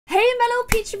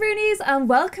Peacheroonies, and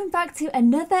welcome back to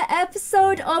another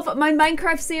episode of my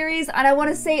Minecraft series. And I want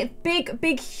to say a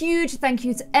big huge thank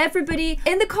you to everybody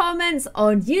in the comments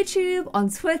on YouTube, on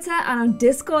Twitter, and on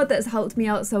Discord that's helped me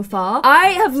out so far.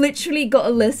 I have literally got a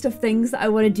list of things that I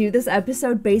want to do this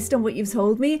episode based on what you've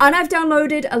told me, and I've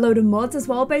downloaded a load of mods as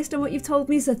well based on what you've told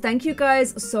me. So thank you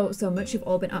guys so much. You've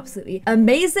all been absolutely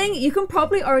amazing. You can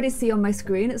probably already see on my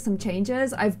screen some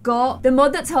changes. I've got the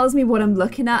mod that tells me what I'm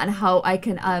looking at and how I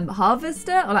can harvest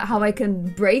it, or like how I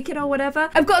can break it or whatever.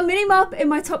 I've got a mini map in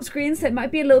my top screen, so it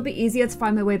might be a little bit easier to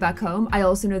find my way back home. I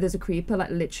also know there's a creeper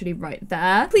like literally right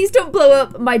there. Please don't blow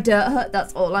up my dirt hut,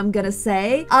 that's all I'm gonna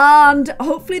say. And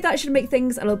hopefully that should make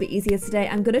things a little bit easier today.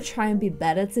 I'm gonna try and be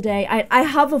better today. I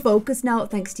have a focus now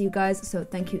thanks to you guys, so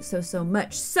thank you so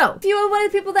much. So if you are one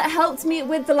of the people that helped me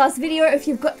with the last video, if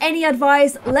you've got any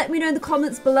advice, let me know in the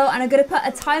comments below, and I'm gonna put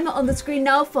a timer on the screen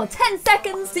now for 10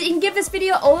 seconds so you can give this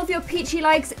video all of your peachy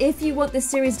likes if you want this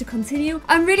series to continue.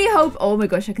 I really hope— oh my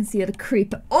gosh, I can see the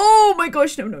creeper. Oh my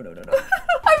gosh, no. I'm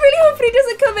really hoping he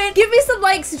doesn't come in. Give me some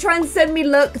likes to try and send me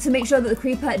luck to make sure that the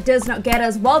creeper does not get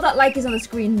us while that like is on the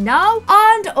screen now.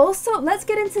 And also, let's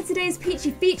get into today's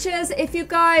peachy features. If you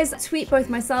guys tweet both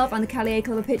myself and the Callie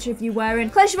Clever picture if you're wearing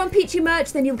Clare Siobhan peachy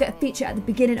merch, then you'll get a feature at the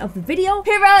beginning of the video.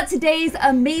 Here are today's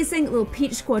amazing little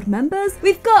Peach Squad members.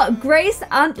 We've got Grace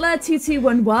Antler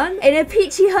 2211 in a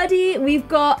peachy hoodie. We've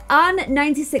got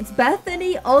Ann96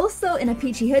 Bethany also in a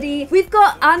peachy hoodie. We've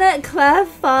got Anna Claire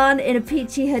Fan in a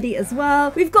peachy hoodie as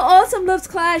well. We've got Autumn Loves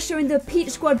Claire showing the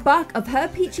Peach Squad back of her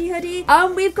peachy hoodie.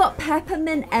 And we've got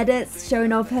Peppermint Edits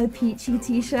showing off her peachy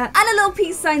t-shirt and a little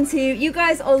peace sign too. You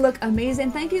guys all look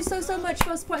amazing. Thank you so much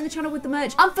for supporting the channel with the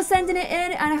merch and for sending it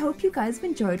in, and I hope you guys have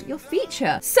enjoyed your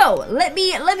feature. So let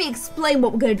me explain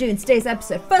what we're going to do in today's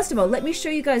episode. First of all, let me show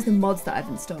you guys the mods that I've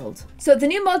installed. So the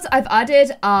new mods I've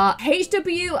added are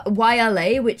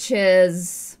HWYLA, which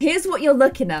is— here's what you're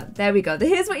looking at. There we go.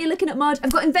 Here's what you're looking at mod.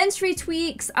 I've got inventory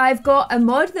tweaks. I've got a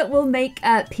mod that will make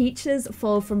peaches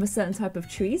fall from a certain type of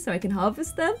tree so I can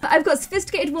harvest them. I've got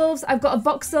sophisticated wolves. I've got a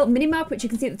voxel minimap, which you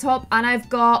can see at the top. And I've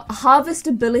got a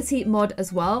harvestability mod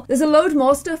as well. There's a load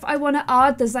more stuff I want to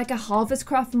add. There's like a harvest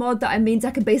craft mod that means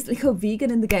I can basically go vegan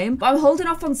in the game. But I'm holding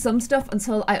off on some stuff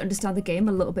until I understand the game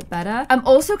a little bit better. I'm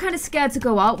also kind of scared to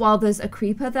go out while there's a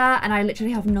creeper there and I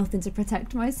literally have nothing to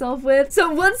protect myself with.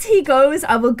 So once he goes,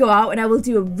 I will go out and I will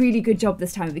do a really good job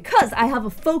this time because I have a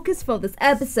focus for this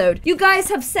episode. You guys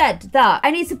have said that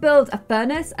I need to build a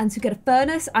furnace, and to get a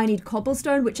furnace I need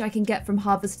cobblestone, which I can get from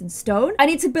harvesting stone. I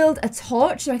need to build a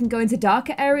torch so I can go into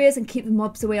darker areas and keep the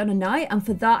mobs away on a night, and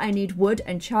for that I need wood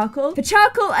and charcoal. For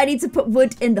charcoal I need to put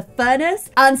wood in the furnace,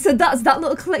 and so that's that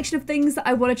little collection of things that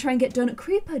I want to try and get done.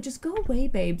 Creeper, just go away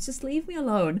babes, just leave me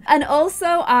alone. And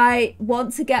also I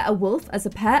want to get a wolf as a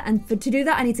pet, and to do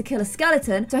that I need to kill a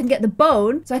skeleton so I can get the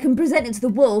bone so I can present it to the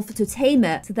wolf to tame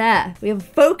it. So there, we have a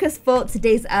focus for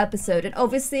today's episode. And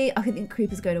obviously I think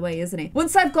creeper's going away, isn't he?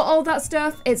 Once I've got all that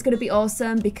stuff, it's going to be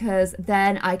awesome because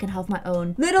then I can have my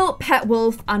own little pet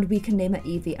wolf and we can name it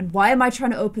Evie. And why am I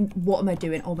trying to open— what am I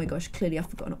doing? Oh my gosh, clearly I've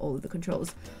forgotten all of the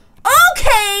controls.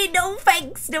 Okay, no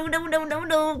thanks. No.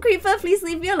 Creeper, please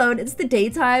leave me alone. It's the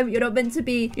daytime. You're not meant to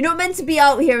be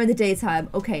out here in the daytime.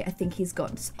 Okay, I think he's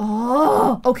gone.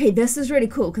 Oh, okay, this is really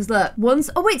cool because look,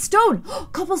 oh wait, stone.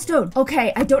 Cobblestone.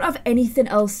 Okay, I don't have anything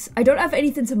else. I don't have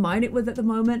anything to mine it with at the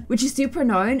moment, which is super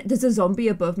annoying. There's a zombie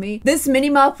above me. This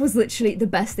mini-map was literally the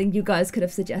best thing you guys could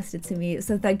have suggested to me.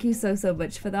 So thank you so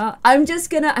much for that. I'm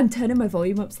turning my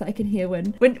volume up so that I can hear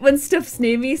when stuff's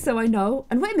near me so I know.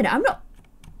 And wait a minute,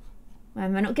 why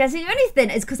am I not getting anything?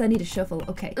 It's because I need a shovel.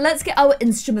 Okay, let's get our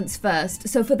instruments first.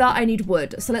 So for that, I need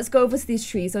wood. So let's go over to these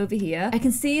trees over here. I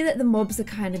can see that the mobs are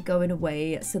kind of going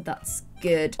away, so that's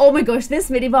good. Oh my gosh,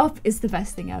 this mini-map is the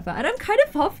best thing ever. And I'm kind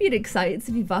of happy and excited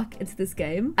to be back into this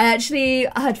game. I actually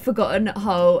had forgotten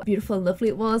how beautiful and lovely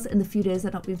it was in the few days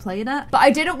I'd not been playing it. But I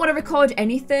didn't want to record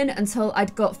anything until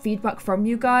I'd got feedback from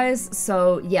you guys.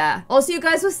 So yeah. Also, you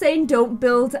guys were saying don't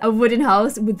build a wooden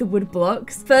house with the wood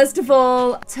blocks. First of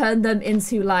all, turn them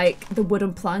into like the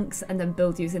wooden planks and then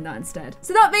build using that instead.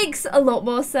 So that makes a lot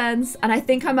more sense. And I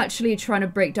think I'm actually trying to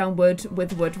break down wood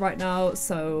with wood right now.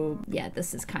 So yeah,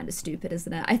 this is kind of stupid,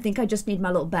 isn't it? I think I just need my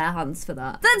little bare hands for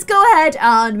that. Let's go ahead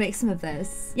and make some of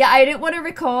this. Yeah, I didn't want to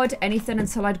record anything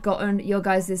until I'd gotten your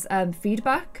guys'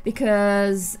 feedback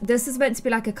because this is meant to be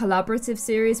like a collaborative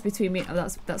series between me— oh,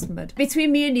 that's mud—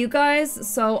 between me and you guys.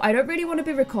 So I don't really want to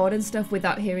be recording stuff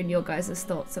without hearing your guys'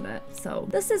 thoughts on it. So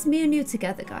this is me and you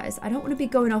together, guys. I don't want to be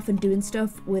going off and doing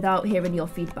stuff without hearing your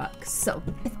feedback. So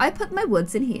if I put my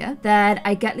woods in here, then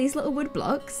I get these little wood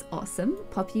blocks. Awesome.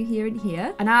 Pop you here and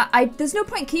here. And there's no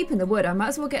point keeping the wood. wood, I might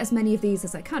as well get as many of these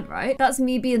as I can, right? That's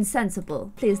me being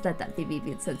sensible. Please let that be me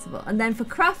being sensible. And then for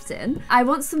crafting, I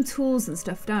want some tools and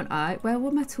stuff, don't I? Where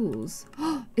were my tools?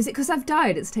 Is it because I've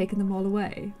died it's taken them all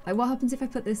away? Like, what happens if I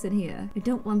put this in here? I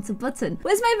don't want a button.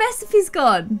 Where's my recipes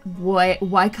gone?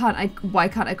 Why can't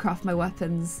I craft my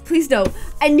weapons? Please don't.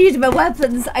 I need my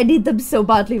weapons. I need them so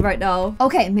badly right now.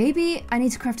 Okay, maybe I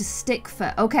need to craft a stick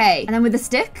for, okay. And then with a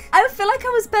stick, I feel like I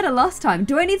was better last time.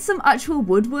 Do I need some actual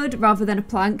wood rather than a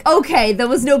plank? Okay, there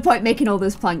was no point making all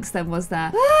those planks then, was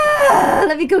there?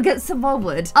 Let me go get some more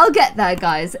wood. I'll get there,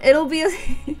 guys. It'll be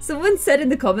someone said in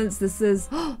the comments this is,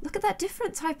 oh, look at that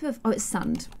different type of, oh, it's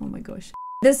sand. Oh my gosh.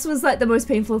 This was like the most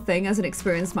painful thing as an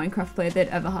experienced Minecraft player they'd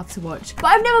ever have to watch. But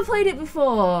I've never played it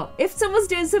before. If someone's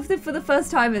doing something for the first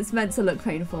time, it's meant to look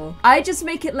painful. I just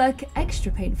make it look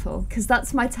extra painful because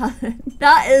that's my talent.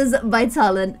 That is my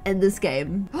talent in this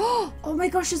game. Oh my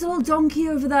gosh, there's a little donkey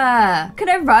over there. Can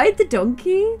I ride the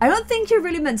donkey? I don't think you're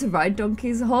really meant to ride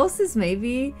donkeys. Horses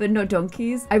maybe, but not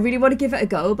donkeys. I really want to give it a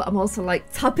go, but I'm also like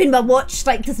tapping my watch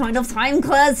like there's not enough time,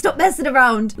 Claire. Stop messing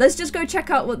around. Let's just go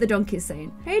check out what the donkey's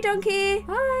saying. Hey, donkey.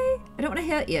 Hi. I don't want to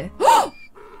hurt you. Oh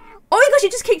my gosh,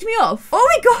 it just kicked me off. Oh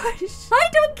my gosh. Hi,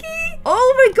 donkey.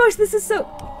 Oh my gosh, this is so...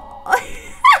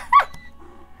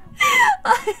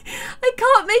 I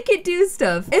can't make it do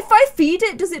stuff. If I feed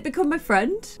it, does it become my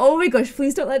friend? Oh my gosh,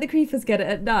 please don't let the creepers get it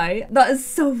at night. That is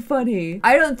so funny.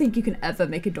 I don't think you can ever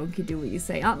make a donkey do what you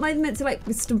say. Aren't I meant to like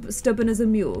be stubborn as a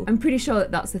mule? I'm pretty sure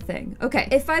that that's the thing. Okay,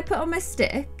 if I put on my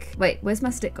stick... Wait, where's my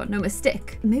stick gone? No, my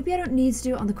stick. Maybe I don't need to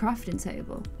do it on the crafting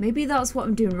table. Maybe that's what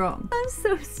I'm doing wrong. I'm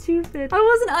so stupid. I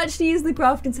wasn't actually using the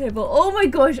crafting table. Oh my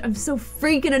gosh, I'm so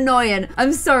freaking annoying.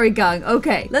 I'm sorry, gang.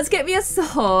 Okay, let's get me a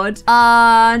sword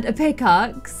and a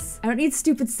pickaxe. I don't need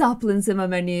stupid saplings in my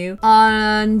menu.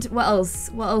 And what else?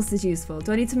 What else is useful?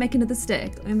 Do I need to make another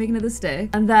stick? Let me make another stick.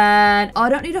 And then, oh, I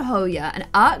don't need a hoe yet. An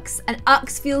axe. An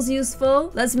axe feels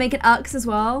useful. Let's make an axe as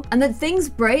well. And then things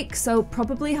break, so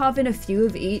probably having a few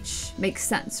of each makes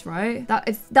sense, right?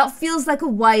 That feels like a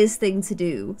wise thing to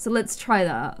do. So let's try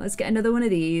that. Let's get another one of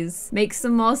these. Make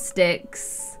some more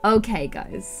sticks. Okay,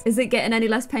 guys. Is it getting any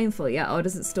less painful yet, or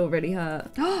does it still really hurt?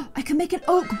 Oh, I can make an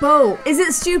oak boat. Is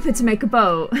it stupid to make a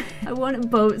boat? I want a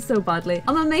boat so badly.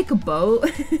 I'm gonna make a boat.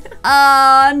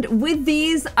 And with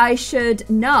these, I should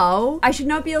now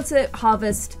be able to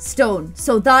harvest stone.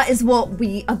 So that is what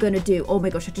we are gonna do. Oh my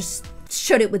gosh, I just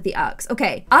shut it with the axe.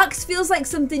 Okay, axe feels like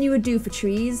something you would do for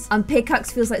trees, and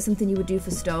pickaxe feels like something you would do for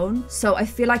stone. So I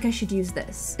feel like I should use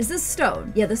this. Is this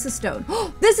stone? Yeah, this is stone.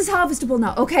 This is harvestable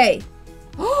now. Okay.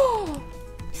 Oh,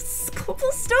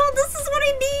 cobblestone, this is what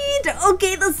I need.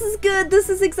 Okay, this is good. This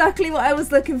is exactly what I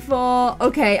was looking for.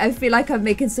 Okay, I feel like I'm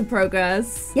making some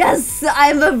progress. Yes,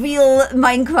 I'm a real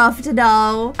Minecrafter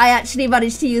now. I actually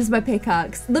managed to use my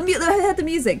pickaxe. I heard the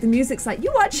music. The music's like,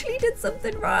 you actually did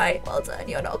something right. Well done.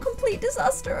 You're not a complete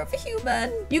disaster of a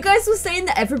human. You guys were saying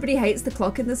that everybody hates the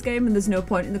clock in this game and there's no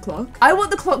point in the clock. I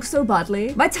want the clock so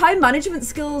badly. My time management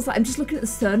skills, I'm just looking at the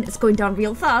sun. It's going down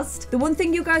real fast. The one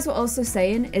thing you guys were also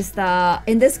saying is that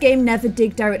in this game, never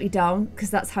dig directly down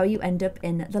because that's how you end up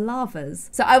in the lavas.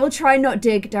 So I will try not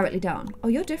dig directly down. Oh,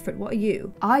 you're different. What are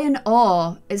you? Iron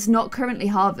ore is not currently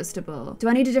harvestable. Do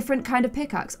I need a different kind of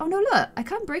pickaxe? Oh no, look, I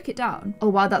can break it down. Oh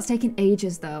wow, that's taking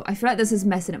ages though. I feel like this is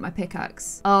messing up my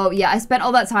pickaxe. Oh yeah, I spent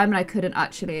all that time and I couldn't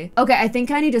actually. Okay, I think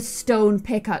I need a stone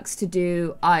pickaxe to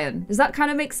do iron. Does that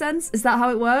kind of make sense? Is that how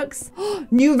it works?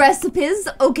 New recipes.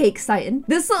 Okay, exciting.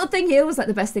 This little thing here was like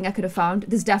the best thing I could have found.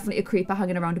 There's definitely a creeper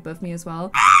hanging around above me as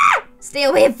well. Stay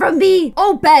away from me.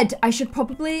 Oh, bed. I should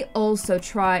probably also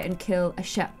try and kill a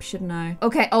sheep, shouldn't I?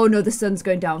 Okay. Oh no, the sun's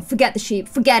going down. Forget the sheep.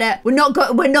 Forget it. We're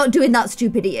not doing that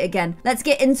stupidity again. Let's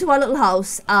get into our little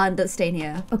house and let's stay in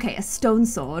here. Okay, a stone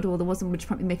sword. Well, there wasn't much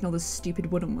point me making all those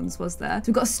stupid wooden ones, was there? So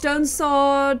we've got a stone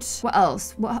sword. What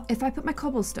else? What if I put my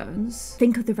cobblestones?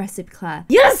 Think of the recipe, Claire.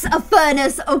 Yes, a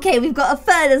furnace. Okay, we've got a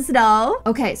furnace now.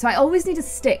 Okay, so I always need a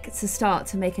stick to start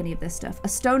to make any of this stuff. A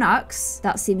stone axe.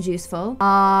 That seems useful.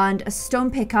 And a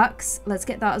stone pickaxe. Let's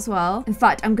get that as well. In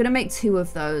fact, I'm gonna make 2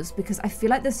 of those because I feel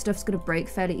like this stuff's gonna break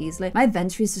fairly easily. My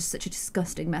inventory is just such a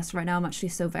disgusting mess right now. I'm actually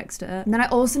so vexed at it. And then I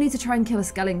also need to try and kill a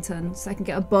skeleton so I can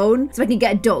get a bone, so I can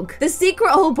get a dog. The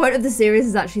secret whole point of the series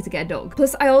is actually to get a dog.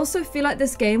 Plus, I also feel like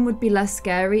this game would be less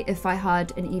scary if I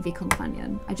had an EV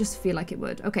companion. I just feel like it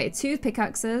would. Okay, 2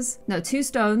 pickaxes. No, 2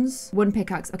 stones, 1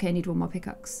 pickaxe. Okay, I need 1 more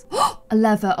pickaxe. A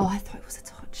lever. Oh, I thought it was a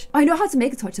torch. I know how to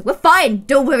make a torch. We're fine.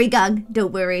 Don't worry, gang.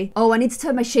 Don't worry. Oh, I need to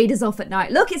turn my shaders off at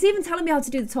night. Look, it's even telling me how to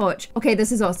do the torch. Okay,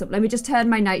 this is awesome. Let me just turn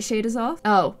my night shaders off.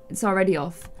 Oh, it's already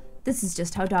off. This is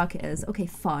just how dark it is. Okay,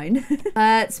 fine.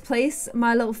 Let's place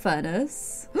my little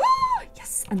furnace.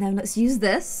 Yes, and then let's use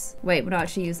this. Wait, we're not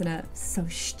actually using it. So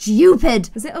stupid.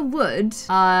 Is it a wood?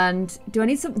 And do I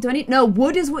need, no,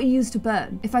 wood is what you use to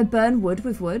burn. If I burn wood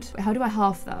with wood, wait, how do I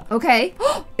half that? Okay,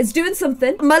 it's doing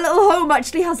something. My little home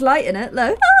actually has light in it,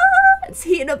 look. It's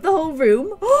heating up the whole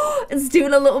room. It's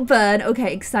doing a little burn.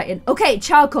 Okay, exciting. Okay,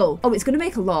 charcoal. Oh, it's gonna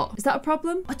make a lot. Is that a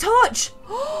problem? A torch.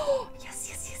 Yes,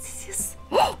 yes, yes, yes, yes.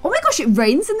 Oh my gosh, it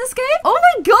rains in this game? Oh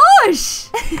my gosh!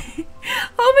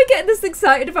 How am I getting this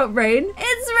excited about rain?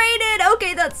 It's raining!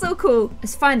 Okay, that's so cool.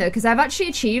 It's fine though, because I've actually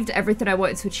achieved everything I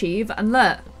wanted to achieve. And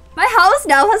look, my house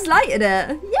now has light in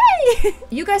it. Yay!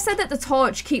 You guys said that the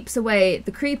torch keeps away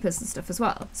the creepers and stuff as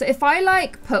well. So if I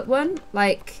like put one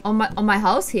like on my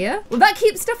house here, will that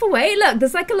keep stuff away? Look,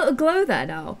 there's like a little glow there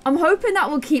now. I'm hoping that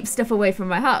will keep stuff away from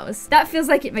my house. That feels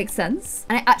like it makes sense.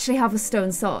 And I actually have a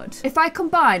stone sword. If I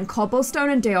combine cobblestone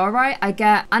and diorite, I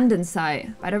get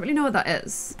andesite. I don't really know what that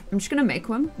is. I'm just gonna make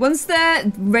one. Once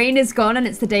the rain is gone and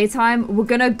it's the daytime, we're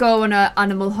gonna go on an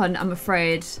animal hunt, I'm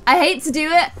afraid. I hate to do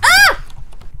it. Ah!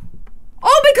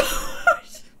 Oh my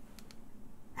gosh!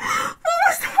 What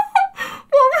was that?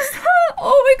 What was that?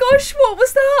 Oh my gosh, what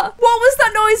was that? What was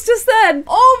that noise just then?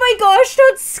 Oh my gosh,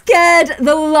 that scared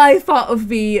the life out of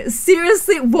me.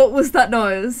 Seriously, what was that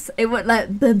noise? It went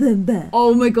like bah, bah, bah.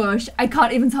 Oh my gosh, I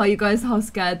can't even tell you guys how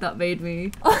scared that made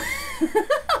me.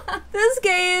 This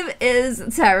game is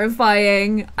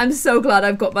terrifying. I'm so glad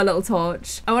I've got my little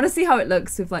torch. I want to see how it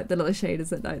looks with like the little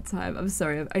shaders at night time. I'm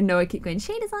sorry, I know I keep going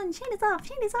shaders on, shaders off,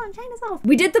 shaders on, shaders off.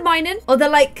 We did the mining, or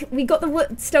we got the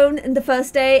wood stone in the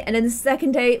first day, and then the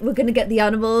second day we're gonna get the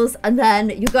animals, and then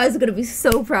you guys are gonna be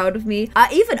so proud of me.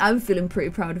 Even I'm feeling pretty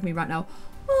proud of me right now.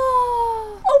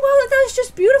 Oh wow, that was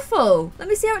just beautiful. Let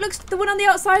me see how it looks. The one on the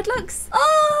outside looks.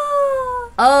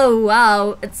 Oh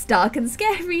wow, it's dark and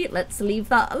scary. Let's leave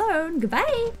that alone.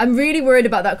 Goodbye. I'm really worried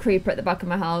about that creeper at the back of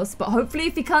my house, but hopefully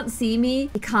if he can't see me,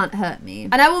 he can't hurt me.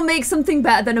 And I will make something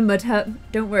better than a mud hut.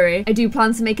 Don't worry. I do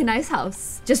plan to make a nice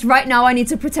house. Just right now I need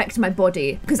to protect my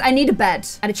body because I need a bed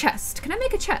and a chest. Can I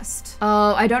make a chest?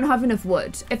 Oh, I don't have enough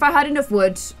wood. If I had enough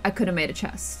wood, I could have made a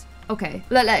chest. Okay,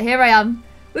 look, here I am.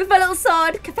 With my little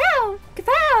sword. Kapow!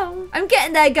 Kapow! I'm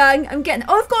getting there, gang. I'm getting...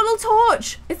 Oh, I've got a little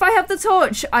torch. If I have the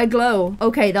torch, I glow.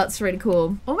 Okay, that's really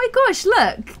cool. Oh my gosh,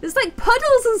 look. There's like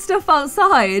puddles and stuff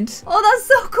outside. Oh, that's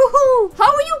so cool.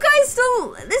 How are you guys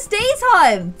still... It's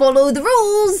daytime. Follow the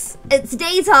rules. It's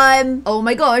daytime. Oh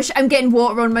my gosh, I'm getting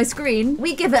water on my screen.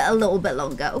 We give it a little bit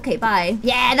longer. Okay, bye.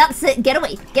 Yeah, that's it. Get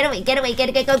away. Get away. Get away.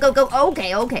 Go.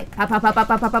 Okay, okay. Pop, pop, pop, pop,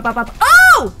 pop, pop, pop, pop.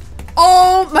 Oh!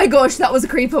 Oh my gosh, that was a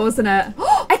creeper, wasn't it?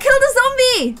 I killed a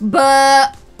zombie!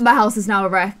 But my house is now a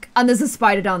wreck. And there's a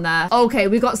spider down there. Okay,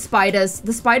 we got spiders.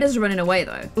 The spider's running away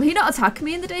though. Will he not attack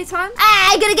me in the daytime?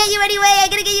 I'm gonna get you anyway. I'm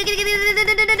gonna get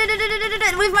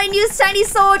you with my new shiny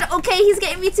sword. Okay, he's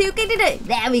getting me too.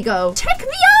 There we go. Check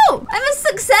me out. I'm a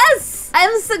success. I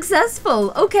am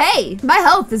successful. Okay. My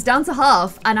health is down to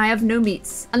half and I have no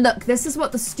meats. And look, this is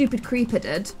what the stupid creeper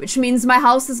did, which means my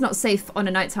house is not safe on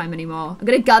a nighttime anymore. I'm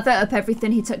gonna gather up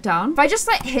everything he took down. If I just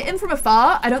like hit him from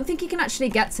afar, I don't think he can actually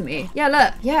get to me. Yeah,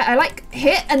 look. Yeah, I like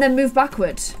hit and then move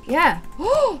backward. Yeah.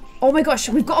 Oh my gosh,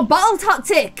 we've got a battle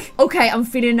tactic. Okay, I'm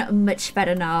feeling much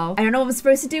better now. I don't know what I'm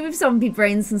supposed to do with zombie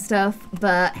brains and stuff,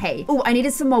 but hey. Oh, I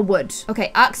needed some more wood.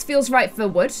 Okay, axe feels right for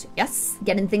wood. Yes,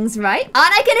 getting things right. And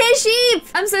I can hear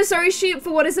sheep. I'm so sorry, sheep,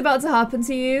 for what is about to happen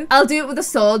to you. I'll do it with a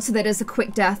sword so that it's a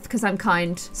quick death because I'm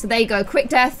kind. So there you go, quick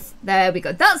death. There we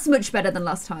go. That's much better than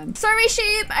last time. Sorry,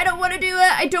 sheep. I don't want to do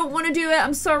it. I don't want to do it.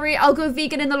 I'm sorry. I'll go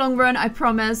vegan in the long run, I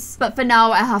promise. But for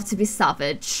now, I have to be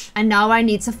savage. And now I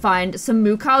need to find some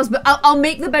moo cows. But I'll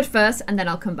make the bed first and then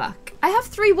I'll come back. I have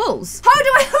 3 wolves. How do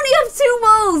I only have 2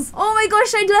 wolves? Oh my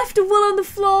gosh, I left a wool on the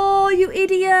floor, you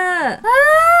idiot.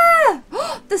 Ah!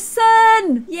 The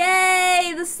sun.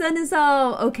 Yay, the sun is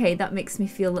out. Okay, that makes me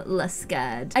feel less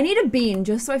scared. I need a bean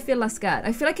just so I feel less scared.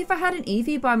 I feel like if I had an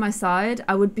Eevee by my side,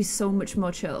 I would be so much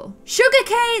more chill. Sugar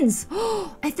canes.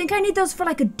 I think I need those for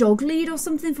like a dog lead or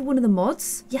something for one of the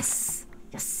mods. Yes.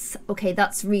 Yes. Okay,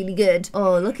 that's really good.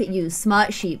 Oh, look at you,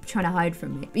 smart sheep, trying to hide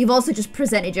from me. But you've also just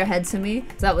presented your head to me.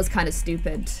 So that was kind of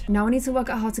stupid. Now I need to work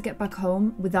out how to get back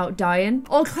home without dying.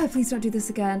 Oh, Claire, please don't do this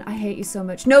again. I hate you so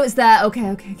much. No, it's there.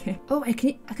 Okay. Oh, I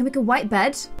can make a white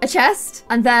bed, a chest,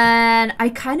 and then I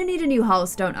kind of need a new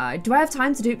house, don't I? Do I have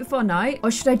time to do it before night?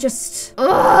 Or should I just...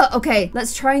 Ugh. Okay,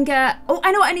 let's try and get... Oh,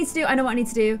 I know what I need to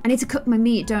do. I need to cook my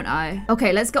meat, don't I?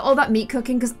 Okay, let's get all that meat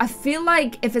cooking because I feel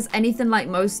like if it's anything like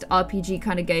most RPG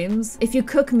kind of games. If you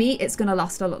cook meat, it's gonna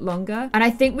last a lot longer. And I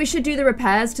think we should do the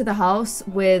repairs to the house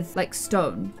with like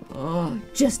stone. Oh,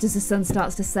 just as the sun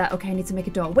starts to set. Okay, I need to make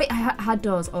a door. Wait, I had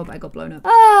doors. Oh, but I got blown up.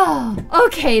 Oh,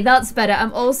 okay, that's better.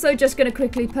 I'm also just gonna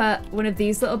quickly put one of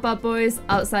these little bad boys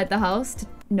outside the house.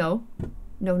 No.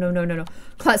 No.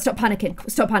 Claire, stop panicking.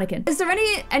 Stop panicking. Is there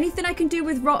anything I can do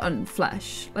with rotten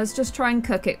flesh? Let's just try and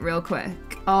cook it real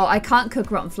quick. Oh, I can't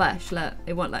cook rotten flesh.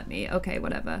 It won't let me. Okay,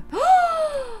 whatever.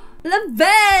 The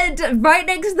bed right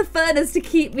next to the furnace to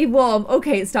keep me warm.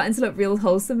 Okay, it's starting to look real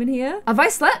wholesome in here. Have I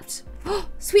slept?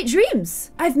 Sweet dreams.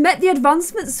 I've met the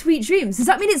advancement sweet dreams. Does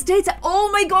that mean it's daytime?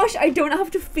 Oh my gosh, I don't have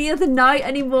to fear the night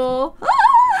anymore.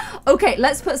 Okay,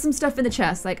 let's put some stuff in the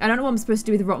chest. Like, I don't know what I'm supposed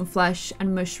to do with rotten flesh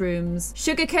and mushrooms.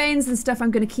 Sugar canes and stuff I'm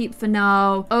gonna keep for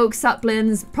now. Oak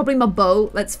saplings, probably my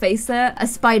boat, let's face it. A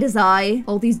spider's eye,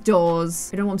 all these doors.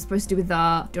 I don't know what I'm supposed to do with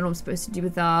that. Don't know what I'm supposed to do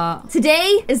with that.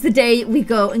 Today is the day we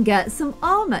go and get some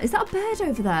armor. Is that a bird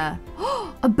over there?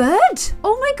 A bird?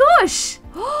 Oh my gosh.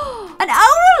 An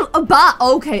owl! A bat.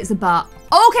 Okay, it's a bat.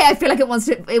 Okay, I feel like it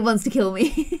wants to kill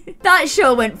me. That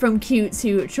sure went from cute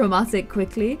to traumatic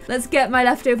quickly. Let's get my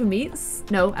leftover meats.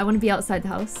 No, I want to be outside the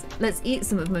house. Let's eat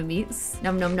some of my meats.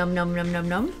 Nom nom nom nom nom nom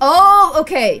nom. Oh,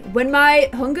 okay. When my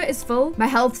hunger is full, my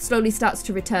health slowly starts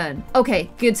to return.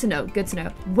 Okay, good to know. Good to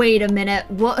know. Wait a minute.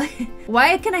 What?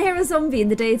 Why can I hear a zombie in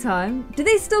the daytime? Do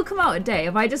they still come out at day?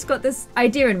 Have I just got this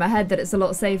idea in my head that it's a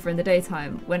lot safer in the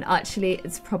daytime when actually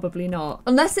it's probably not?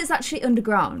 Unless it's actually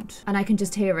underground and I can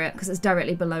just hear it because it's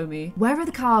directly below me. Where are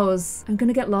the cows? I'm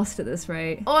gonna get lost at this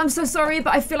rate. Oh, I'm so sorry,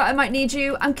 but I feel like I might need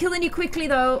you. I'm killing you quickly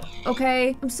though.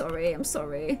 Okay. I'm sorry. I'm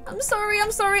sorry. I'm sorry.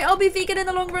 I'm sorry. I'll be vegan in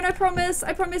the long run. I promise.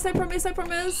 I promise. I promise. I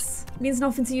promise. Means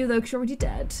nothing to you though, because you're already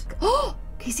dead. Oh!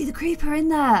 Can you see the creeper in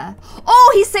there?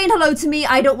 Oh, he's saying hello to me.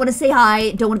 I don't want to say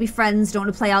hi. Don't want to be friends. Don't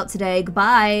want to play out today.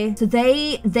 Goodbye. So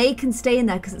they can stay in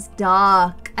there because it's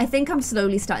dark. I think I'm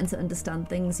slowly starting to understand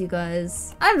things, you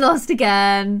guys. I'm lost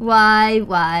again.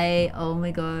 Why? Oh my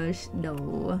gosh,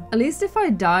 no. At least if I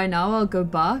die now, I'll go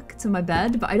back to my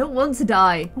bed, but I don't want to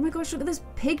die. Oh my gosh, look at this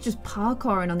pig just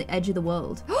parkouring on the edge of the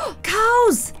world.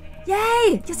 Cows!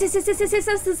 Yay! Yes, this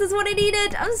is what I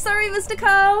needed. I'm sorry, Mr.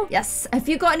 Cow. Yes, have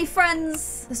you got any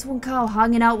friends? This one cow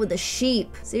hanging out with the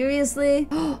sheep. Seriously?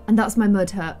 And that's my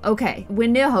mud hut. Okay, we're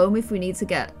near home if we need to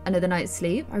get another night's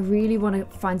sleep. I really want to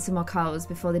find some more cows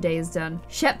before the day is done.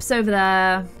 Shep's over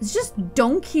there. It's just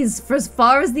donkeys for as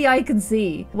far as the eye can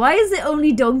see. Why is it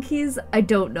only donkeys? I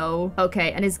don't know.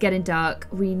 Okay, and it's getting dark.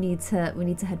 We need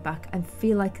to head back. I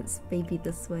feel like it's maybe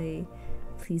this way.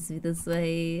 Please be this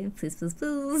way. Please, please,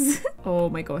 please. Oh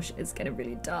my gosh, it's getting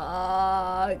really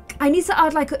dark. I need to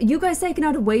add like, you guys say I can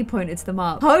add a waypoint into the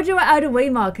map. How do I add a way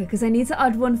marker? Because I need to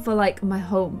add one for like my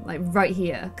home, like right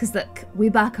here. Because look, we're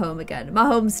back home again. My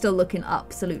home's still looking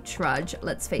absolute trash,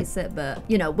 let's face it. But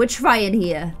you know, we're trying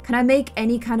here. Can I make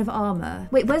any kind of armor?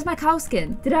 Wait, where's my cow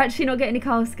skin? Did I actually not get any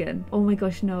cow skin? Oh my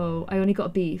gosh, no. I only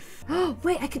got beef.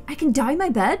 Wait, I can dye my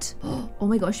bed? Oh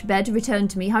my gosh, bed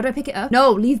returned to me. How do I pick it up?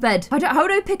 No, leave bed. How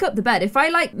do I pick up the bed? If I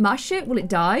like mash it, will it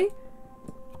die?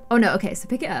 Oh no, okay, so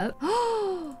pick it up.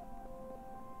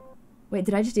 Wait,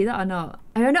 did I just do that or not?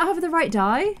 I don't have the right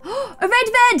dye. A red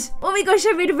bed! Oh my gosh,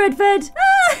 I made a red bed.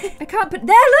 I can't put,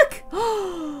 there, look!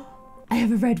 I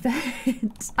have a red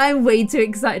bed. I'm way too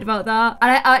excited about that.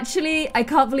 And I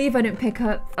can't believe I didn't pick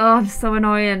up, oh, I'm so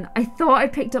annoying. I thought I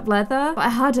picked up leather, but I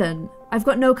hadn't. I've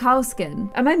got no cow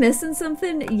skin. Am I missing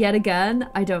something yet again?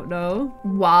 I don't know.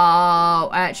 Wow,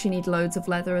 I actually need loads of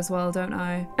leather as well, don't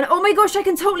I? And oh my gosh, I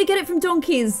can totally get it from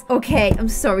donkeys. Okay, I'm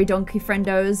sorry, donkey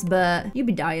friendos, but you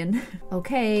be dying.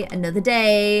 Okay, another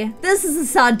day. This is a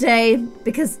sad day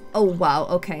because, oh wow,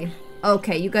 okay.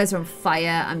 Okay, you guys are on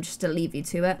fire. I'm just gonna leave you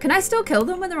to it. Can I still kill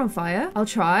them when they're on fire? I'll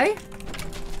try.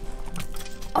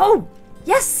 Oh,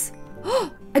 yes.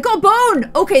 I got a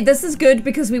bone! Okay, this is good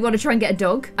because we want to try and get a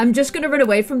dog. I'm just going to run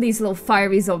away from these little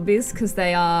fiery zombies because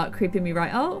they are creeping me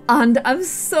right out. And I'm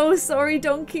so sorry,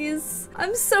 donkeys.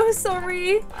 I'm so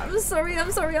sorry. I'm sorry.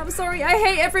 I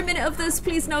hate every minute of this.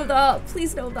 Please know that.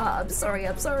 Please know that. I'm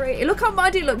sorry. Look how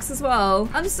mad he looks as well.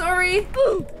 I'm sorry.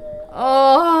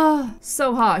 Oh,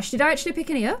 so harsh. Did I actually pick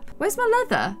any up? Where's my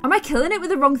leather? Am I killing it with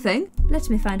the wrong thing? Let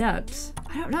me find out.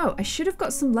 I don't know. I should have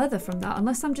got some leather from that,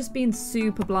 unless I'm just being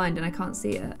super blind and I can't see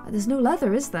it. There's no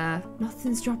leather, is there?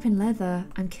 Nothing's dropping leather.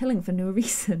 I'm killing for no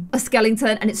reason. A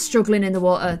skeleton and it's struggling in the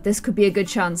water. This could be a good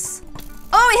chance.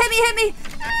 Oh, it hit me!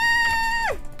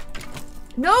 Ah!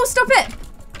 No, stop it!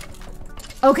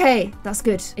 Okay, that's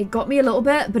good. It got me a little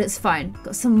bit, but it's fine.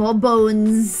 Got some more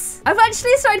bones. I've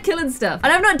actually started killing stuff,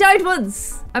 and I've not died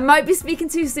once. I might be speaking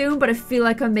too soon, but I feel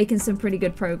like I'm making some pretty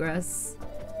good progress.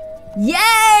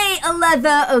 Yay, a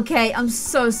leather. Okay, I'm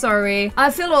so sorry. I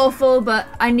feel awful, but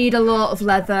I need a lot of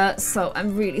leather, so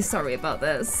I'm really sorry about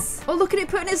this. Oh, look at it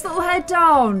putting his little head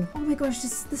down. Oh my gosh,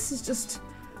 this is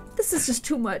just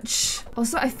too much.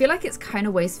 Also, I feel like it's kind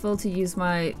of wasteful to use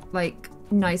my, like,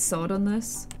 nice sword on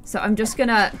this. So I'm just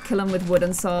gonna kill him with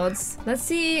wooden swords. Let's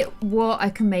see what I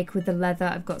can make with the leather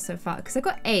I've got so far, because I've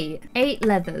got 8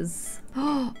 leathers.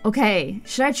 Okay,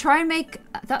 should I try and make,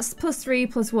 that's +3,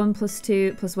 +1,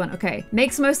 +2, +1. Okay,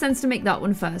 makes most sense to make that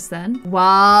one first then.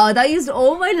 Wow, that used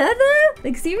all my leather?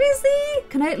 Like, seriously?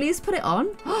 Can I at least put it on?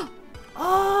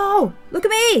 Oh, look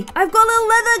at me. I've got a little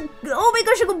leather. Oh my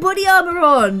gosh, I got body armor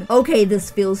on. Okay,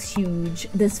 this feels huge.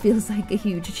 This feels like a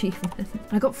huge achievement.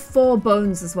 I got 4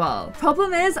 bones as well.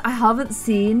 Problem is, I haven't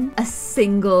seen a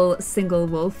single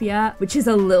wolf yet, which is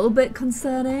a little bit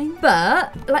concerning.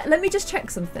 But let me just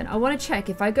check something. I want to check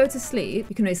if I go to sleep.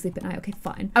 You can only sleep at night. Okay,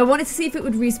 fine. I wanted to see if it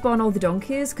would respawn all the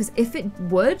donkeys, because if it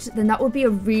would, then that would be a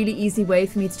really easy way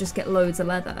for me to just get loads of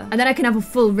leather. And then I can have a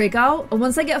full rig out. And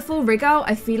once I get a full rig out,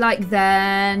 I feel like then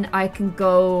I can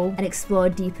go and explore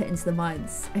deeper into the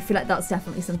mines. I feel like that's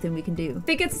definitely something we can do.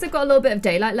 Figured since I've got a little bit of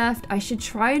daylight left, I should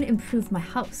try and improve my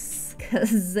house,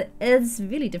 because it's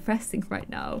really depressing right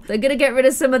now. So I'm gonna get rid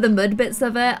of some of the mud bits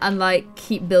of it and like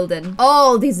keep building.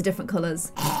 Oh, these are different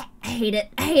colors. I hate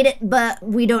it, but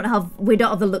we don't have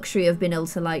the luxury of being able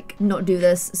to like not do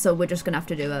this, so we're just gonna have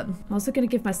to do it. I'm also gonna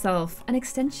give myself an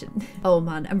extension. Oh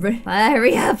man,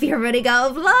 hurry up, you're running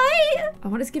out of light. I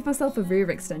wanted to give myself a rear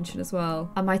extension as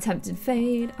well. Am I tempting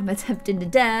fate? Am I tempting to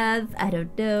death? I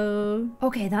don't know.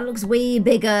 Okay, that looks way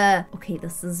bigger. Okay,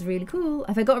 this is really cool.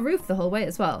 Have I got a roof the whole way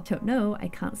as well? Don't know, I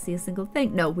can't see a single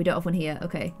thing. No, we don't have one here.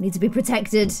 Okay, need to be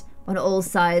protected on all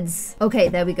sides. Okay,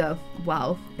 there we go.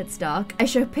 Wow, it's dark. I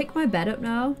should pick my bed up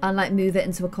now and like move it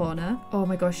into a corner. Oh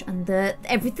my gosh, and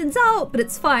everything's out, but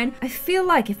it's fine. I feel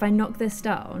like if I knock this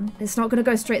down, it's not gonna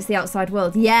go straight to the outside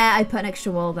world. Yeah, I put an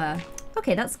extra wall there.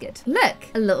 Okay, that's good. Look,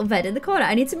 a little bed in the corner.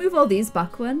 I need to move all these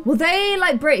back one. Will they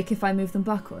like break if I move them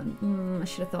back one? I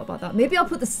should have thought about that. Maybe I'll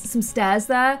put some stairs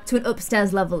there to an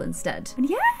upstairs level instead. And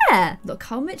yeah, look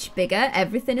how much bigger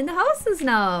everything in the house is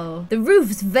now. The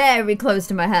roof's very close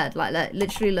to my head. Like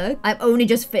literally look. I'm only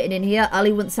just fitting in here.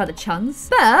 Ali wouldn't stand a chance.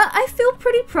 But I feel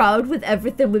pretty proud with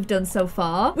everything we've done so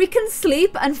far. We can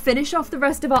sleep and finish off the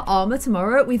rest of our armor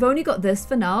tomorrow. We've only got this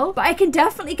for now, but I can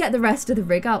definitely get the rest of the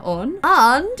rig out on.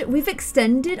 And we've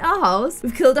extended our house.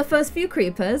 We've killed our first few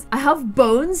creepers. I have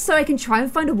bones so I can try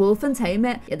and find a wolf and tame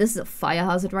it. Yeah, this is a fire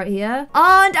hazard right here.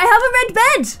 And I have a red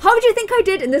bed. How do you think I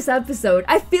did in this episode?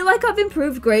 I feel like I've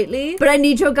improved greatly, but I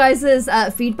need your guys'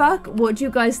 feedback. What do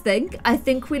you guys think? I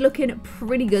think we're looking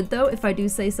pretty good though, if I do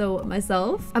say so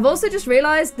myself. I've also just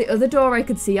realized the other door I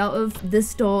could see out of,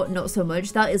 this door not so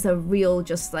much. That is a real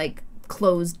just like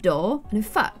closed door. And in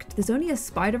fact, there's only a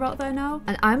spider out there now,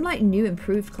 and I'm like new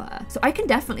improved Claire, so I can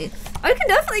definitely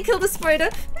kill the spider.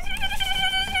 Oh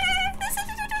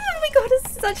my god,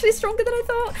 this is actually stronger than I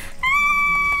thought.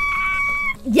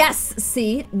 Yes,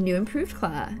 see, new improved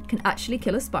Claire can actually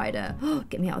kill a spider. Oh,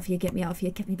 get me out of here, get me out of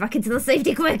here, get me back into the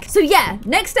safety quick. So yeah,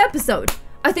 next episode,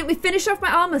 I think we finish off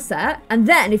my armor set, and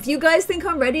then if you guys think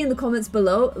I'm ready in the comments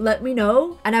below, let me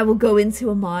know, and I will go into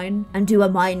a mine and do a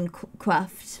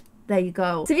Minecraft. There you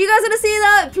go. So if you guys want to see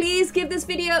that, please give this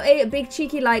video a big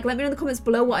cheeky like. Let me know in the comments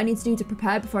below what I need to do to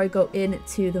prepare before I go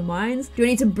into the mines. Do I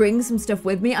need to bring some stuff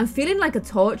with me? I'm feeling like a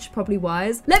torch, probably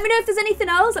wise. Let me know if there's anything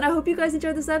else, and I hope you guys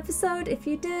enjoyed this episode. If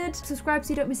you did, subscribe so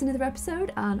you don't miss another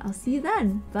episode, and I'll see you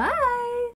then. Bye!